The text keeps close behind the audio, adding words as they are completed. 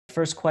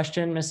First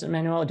question, Ms.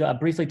 Emmanuel,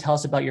 briefly tell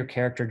us about your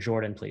character,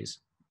 Jordan, please.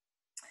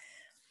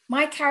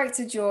 My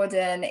character,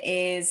 Jordan,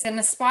 is an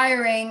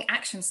aspiring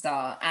action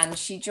star, and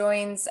she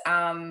joins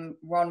Ron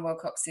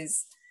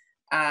Wilcox's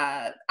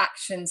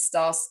action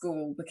star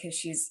school because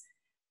she's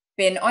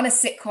been on a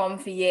sitcom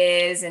for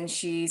years and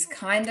she's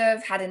kind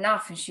of had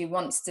enough and she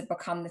wants to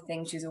become the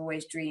thing she's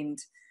always dreamed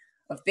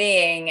of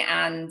being.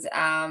 And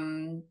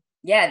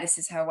yeah, this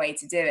is her way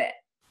to do it.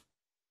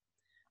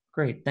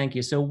 Great, thank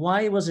you. So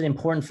why was it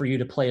important for you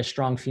to play a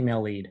strong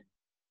female lead?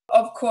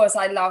 Of course,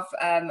 I love,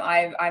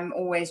 I'm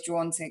always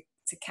drawn to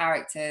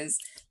characters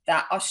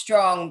that are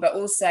strong, but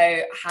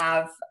also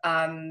have,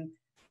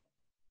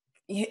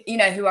 you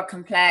know, who are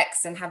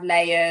complex and have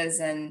layers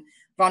and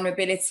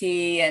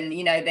vulnerability. And,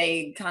 you know,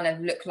 they kind of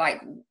look like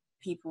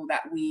people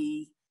that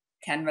we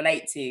can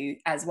relate to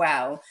as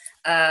well.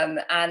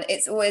 And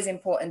it's always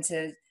important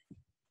to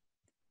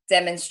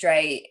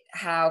demonstrate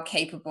how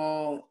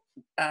capable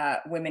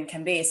women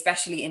can be,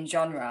 especially in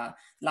genre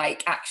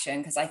like action,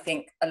 because I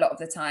think a lot of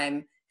the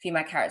time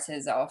female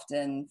characters are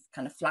often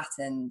kind of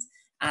flattened,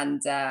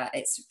 and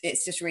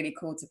it's just really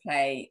cool to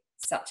play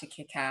such a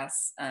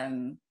kick-ass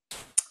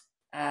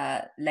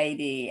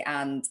lady.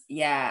 And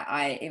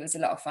yeah, it was a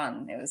lot of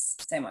fun. It was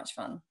so much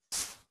fun.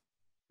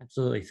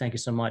 Absolutely, thank you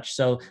so much.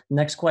 So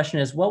next question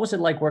is, what was it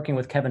like working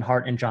with Kevin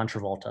Hart and John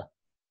Travolta?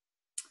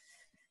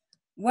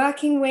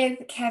 Working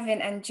with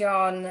Kevin and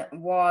John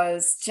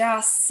was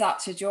just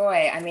such a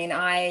joy. I mean,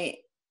 I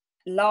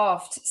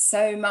laughed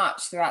so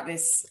much throughout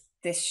this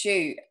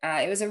shoot.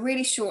 It was a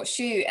really short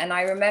shoot, and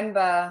I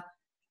remember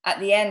at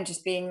the end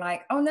just being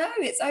like, oh no,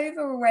 it's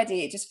over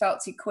already. It just felt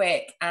too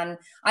quick. And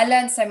I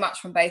learned so much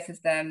from both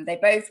of them. They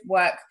both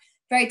work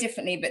very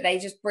differently, but they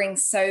just bring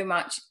so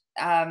much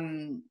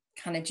kind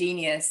of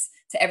genius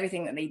to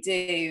everything that they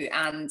do.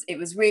 And it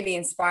was really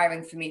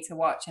inspiring for me to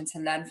watch and to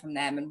learn from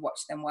them and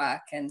watch them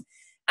work. And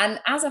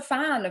as a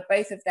fan of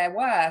both of their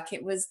work,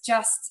 it was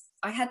just,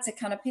 I had to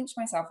kind of pinch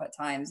myself at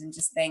times and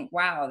just think,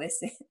 wow,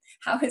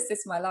 how is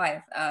this my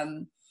life?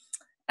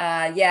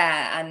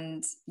 Yeah,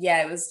 and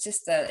yeah, it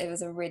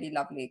was a really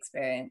lovely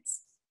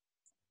experience.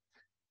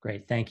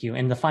 Great, thank you.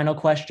 And the final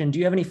question, do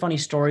you have any funny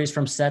stories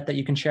from set that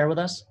you can share with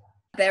us?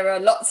 There are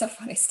lots of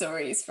funny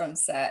stories from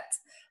set.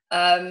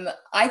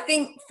 I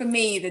think for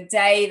me, the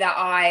day that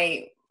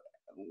I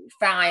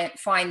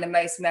find the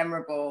most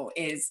memorable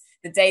is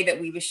the day that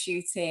we were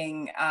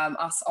shooting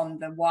us on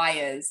the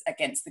wires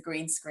against the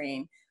green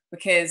screen,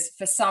 because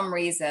for some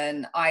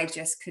reason I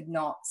just could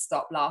not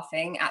stop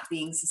laughing at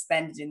being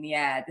suspended in the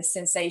air. The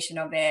sensation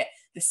of it,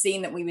 the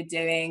scene that we were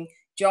doing,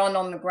 John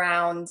on the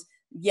ground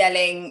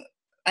yelling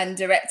and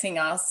directing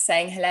us,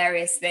 saying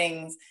hilarious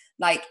things.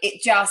 Like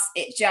it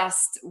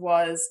just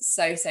was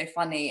so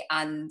funny,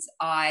 and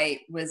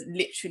I was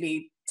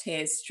literally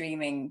tears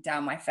streaming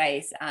down my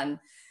face. And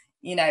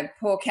you know,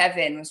 poor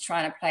Kevin was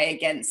trying to play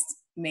against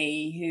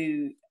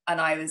me, and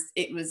I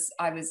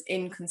was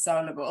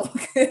inconsolable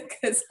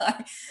because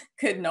I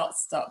could not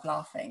stop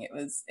laughing.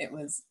 It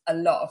was a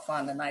lot of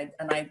fun, and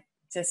I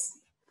just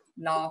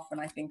laugh when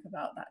I think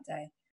about that day.